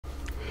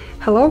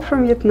Hello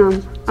from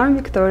Vietnam. I'm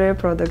Victoria,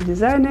 product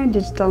designer,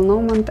 digital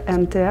nomad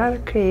and AR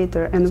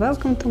creator, and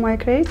welcome to my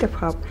creative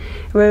hub,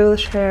 where we'll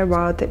share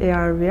about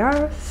AR,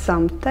 VR,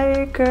 some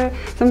tech,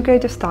 some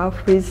creative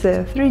stuff with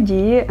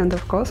 3D, and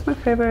of course my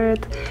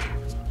favorite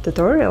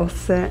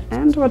tutorials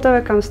and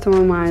whatever comes to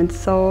my mind.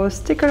 So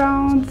stick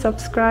around,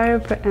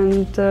 subscribe,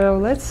 and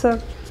let's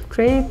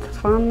create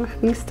fun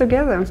things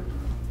together.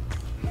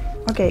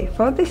 Okay,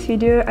 for this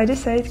video I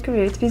decided to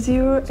create with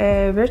you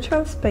a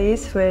virtual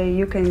space where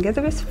you can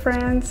gather with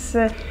friends,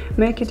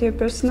 make it your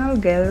personal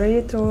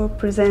gallery to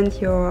present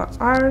your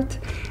art,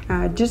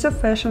 digital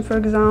fashion for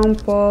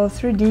example,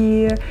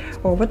 3D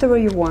or whatever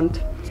you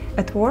want.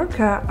 At work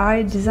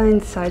I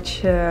designed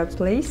such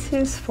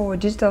places for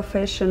digital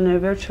fashion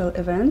virtual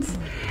events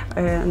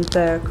and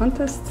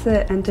contests,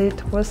 and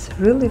it was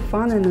really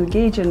fun and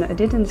engaging. I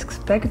didn't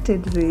expect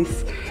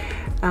this.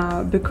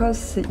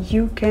 Because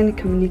you can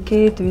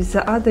communicate with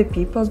the other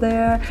people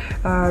there,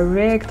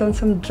 react on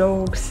some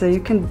jokes,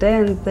 you can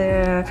dance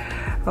there,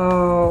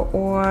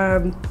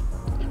 or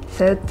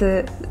send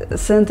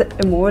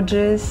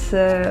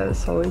emojis,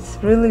 so it's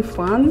really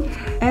fun.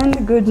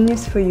 And good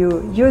news for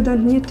you, you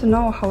don't need to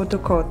know how to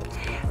code,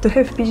 to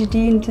have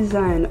PhD in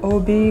design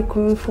or be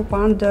Kung Fu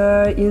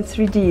Panda in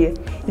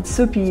 3D. It's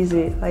super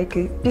easy, like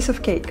a piece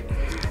of cake.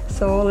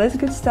 So let's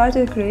get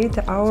started, create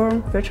our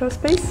virtual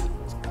space.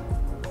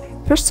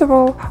 First of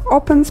all,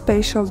 open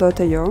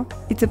Spatial.io.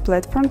 It's a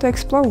platform to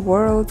explore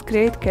world,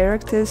 create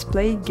characters,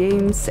 play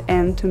games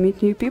and to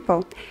meet new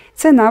people.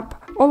 Sign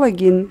up or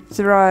log in,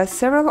 there are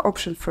several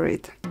options for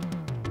it.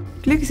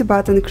 Click the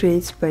button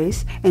Create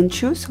Space and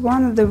choose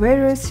one of the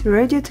various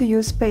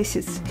ready-to-use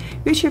spaces,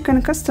 which you can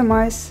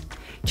customize,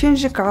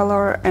 change the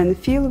color and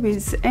fill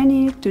with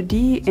any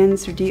 2D and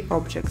 3D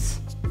objects.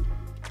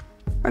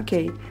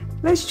 Okay,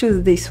 let's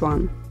choose this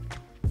one.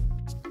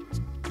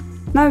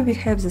 Now we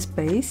have the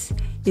space.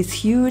 It's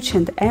huge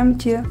and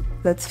empty,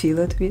 let's fill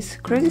it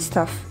with crazy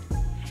stuff.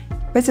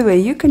 By the way,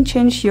 you can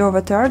change your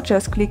avatar,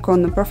 just click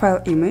on the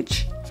profile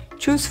image,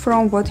 choose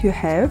from what you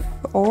have,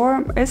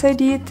 or as I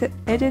did,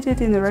 edit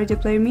it in Ready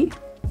Player Me.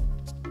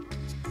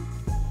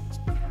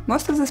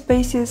 Most of the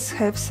spaces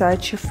have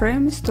such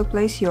frames to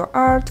place your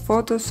art,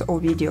 photos or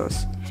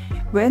videos.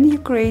 When you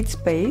create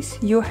space,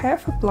 you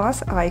have a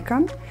plus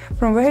icon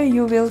from where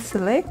you will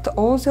select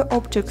all the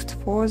objects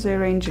for the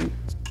arranging.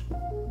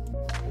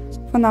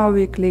 For now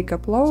we click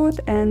upload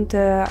and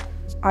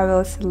I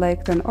will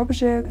select an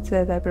object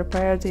that I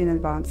prepared in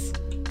advance.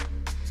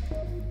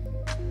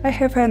 I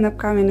have an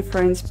upcoming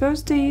friend's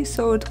birthday,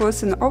 so it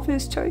was an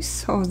obvious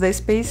choice of the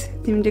space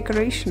theme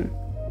decoration.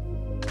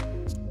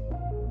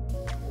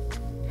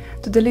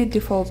 To delete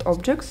default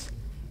objects,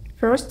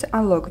 first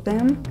unlock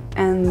them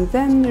and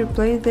then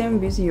replace them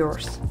with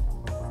yours.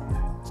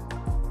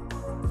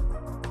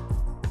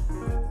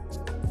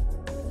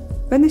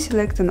 When you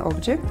select an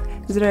object,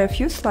 there are a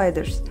few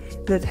sliders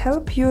that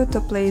help you to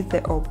place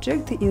the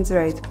object in the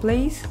right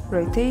place,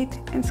 rotate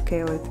and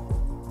scale it.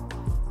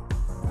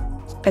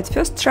 At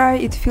first try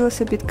it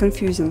feels a bit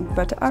confusing,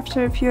 but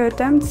after a few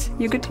attempts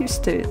you get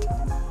used to it.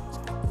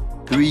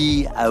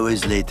 3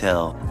 hours later.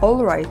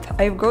 Alright,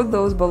 I've got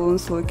those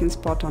balloons looking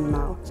spot on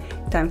now.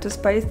 Time to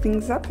spice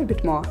things up a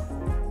bit more.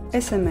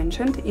 As I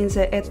mentioned, in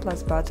the Add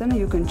Plus button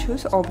you can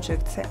choose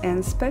objects,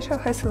 and Spatial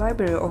has a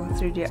library of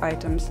 3D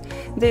items.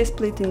 They are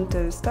split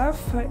into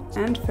stuff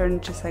and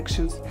furniture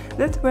sections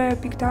that were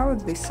picked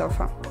out this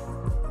sofa.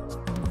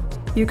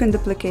 You can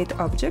duplicate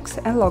objects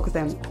and lock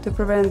them to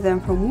prevent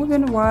them from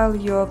moving while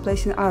you're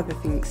placing other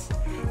things.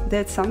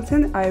 That's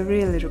something I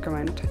really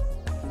recommend.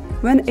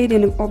 When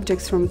adding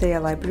objects from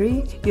their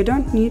library, you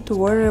don't need to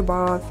worry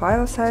about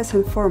file size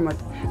and format.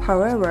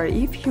 However,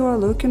 if you are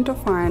looking to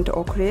find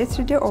or create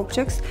 3D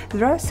objects,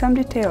 there are some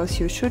details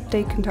you should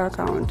take into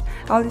account.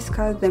 I'll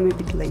discuss them a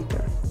bit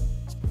later.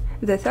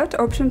 The third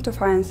option to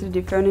find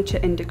 3D furniture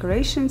and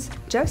decorations,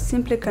 just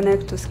simply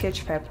connect to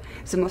Sketchfab,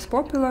 the most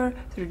popular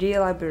 3D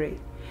library.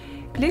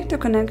 Click to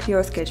connect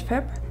your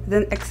Sketchfab,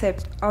 then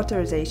accept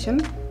authorization.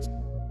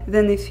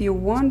 Then if you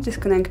want,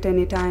 disconnect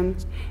anytime,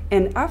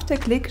 and after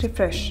click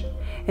refresh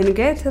and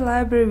get a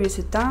library with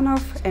a ton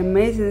of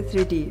amazing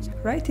 3D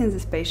right in the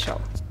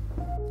Spatial.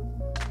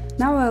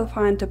 Now I'll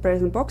find a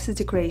present box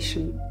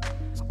decoration.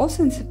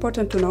 Also it's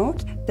important to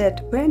note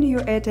that when you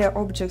add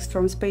objects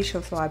from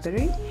Spatial's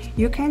library,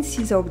 you can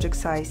see the object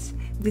size.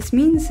 This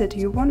means that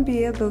you won't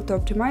be able to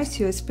optimize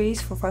your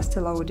space for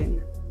faster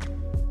loading.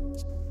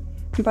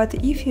 But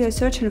if you are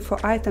searching for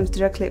items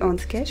directly on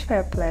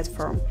Sketchfab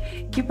platform,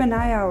 keep an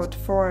eye out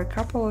for a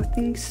couple of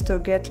things to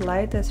get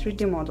lighter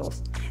 3D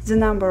models. The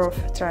number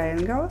of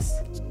triangles,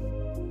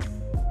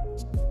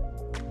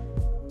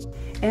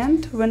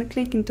 and when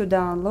clicking to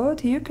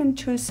download, you can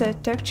choose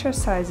texture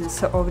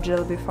sizes of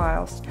GLB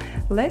files.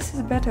 Less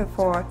is better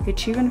for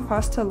achieving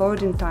faster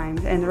loading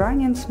times and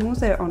running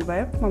smoother on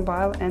web,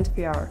 mobile and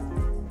VR.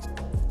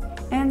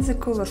 And the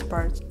coolest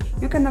part,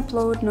 you can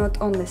upload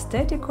not only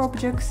static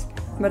objects,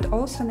 but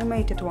also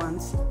animated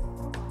ones.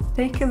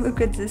 Take a look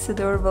at this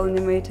adorable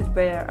animated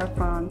bear I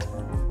found.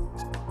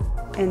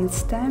 And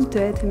it's time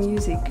to add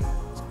music.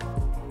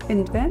 In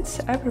advance,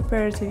 I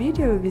prepared a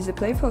video with a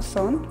playful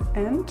song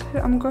and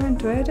I'm going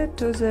to add it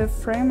to the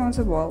frame on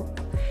the wall.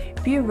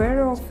 Be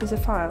aware of the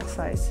file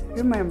size.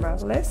 Remember,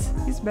 less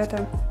is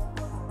better.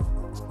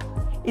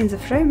 In the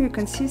frame you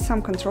can see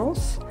some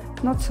controls,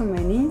 not so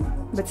many,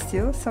 but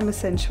still some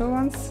essential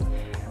ones,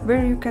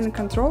 where you can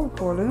control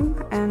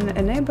volume and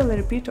enable a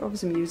repeat of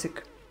the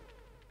music.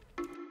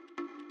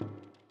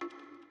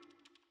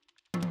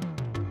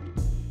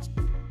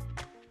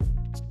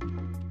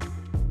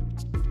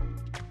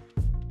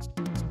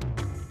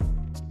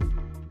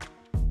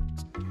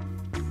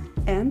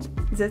 And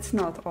that's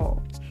not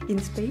all. In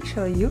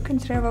Spatial you can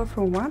travel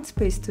from one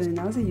space to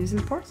another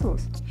using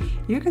portals.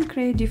 You can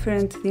create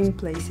different theme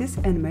places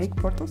and make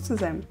portals to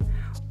them,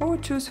 or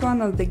choose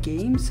one of the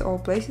games or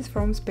places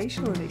from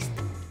Spatial list.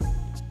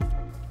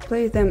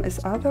 Play them as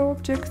other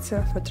objects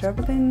for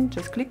traveling,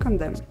 just click on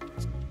them.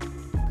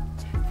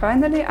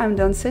 Finally, I'm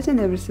done setting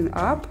everything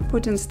up,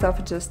 putting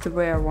stuff just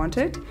where I want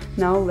it.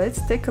 Now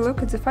let's take a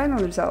look at the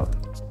final result.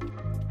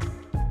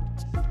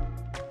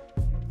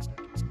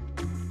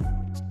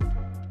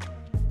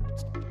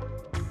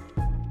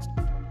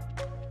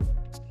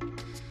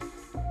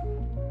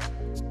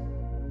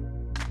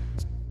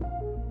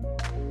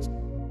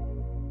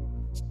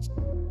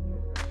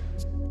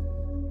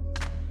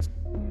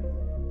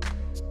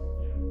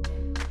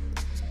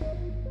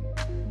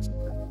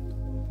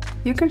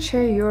 You can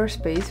share your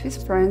space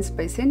with friends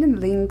by sending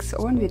links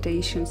or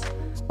invitations.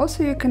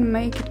 Also, you can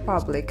make it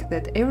public,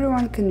 that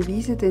everyone can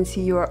visit and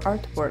see your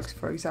artworks,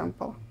 for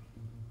example.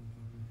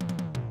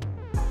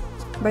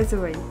 By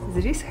the way,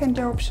 there is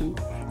handy option.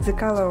 The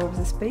color of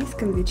the space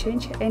can be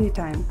changed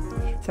anytime.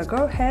 So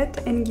go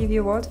ahead and give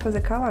your vote for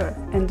the color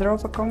and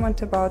drop a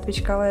comment about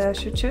which color I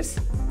should choose.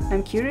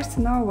 I'm curious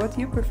to know what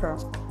you prefer.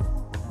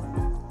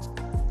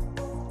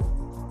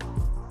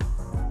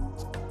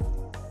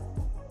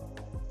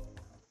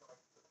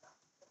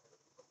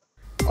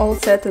 All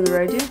set and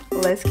ready,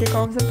 let's kick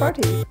off the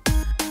party!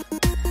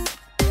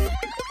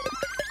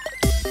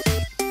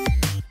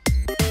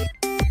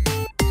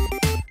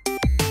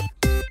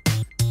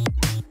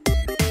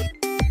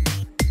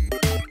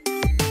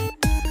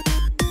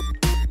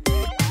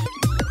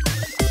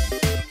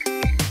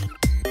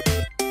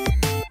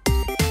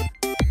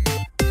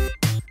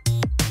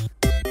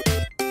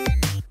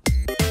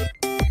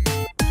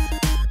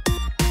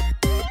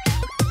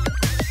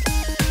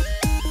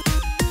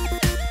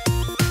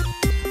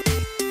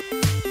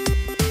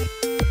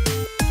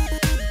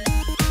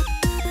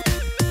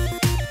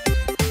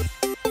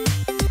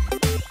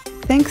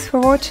 Thanks for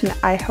watching,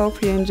 I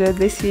hope you enjoyed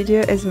this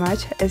video as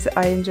much as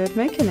I enjoyed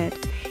making it.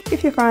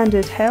 If you found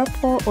it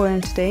helpful or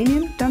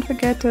entertaining, don't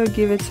forget to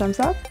give it thumbs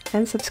up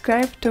and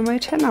subscribe to my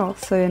channel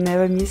so you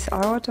never miss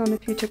out on the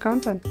future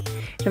content.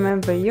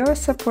 Remember, your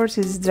support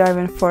is the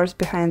driving force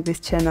behind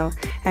this channel.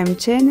 I'm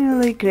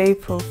genuinely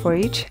grateful for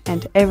each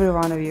and every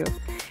one of you.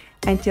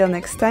 Until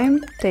next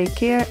time, take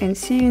care and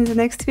see you in the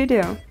next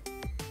video.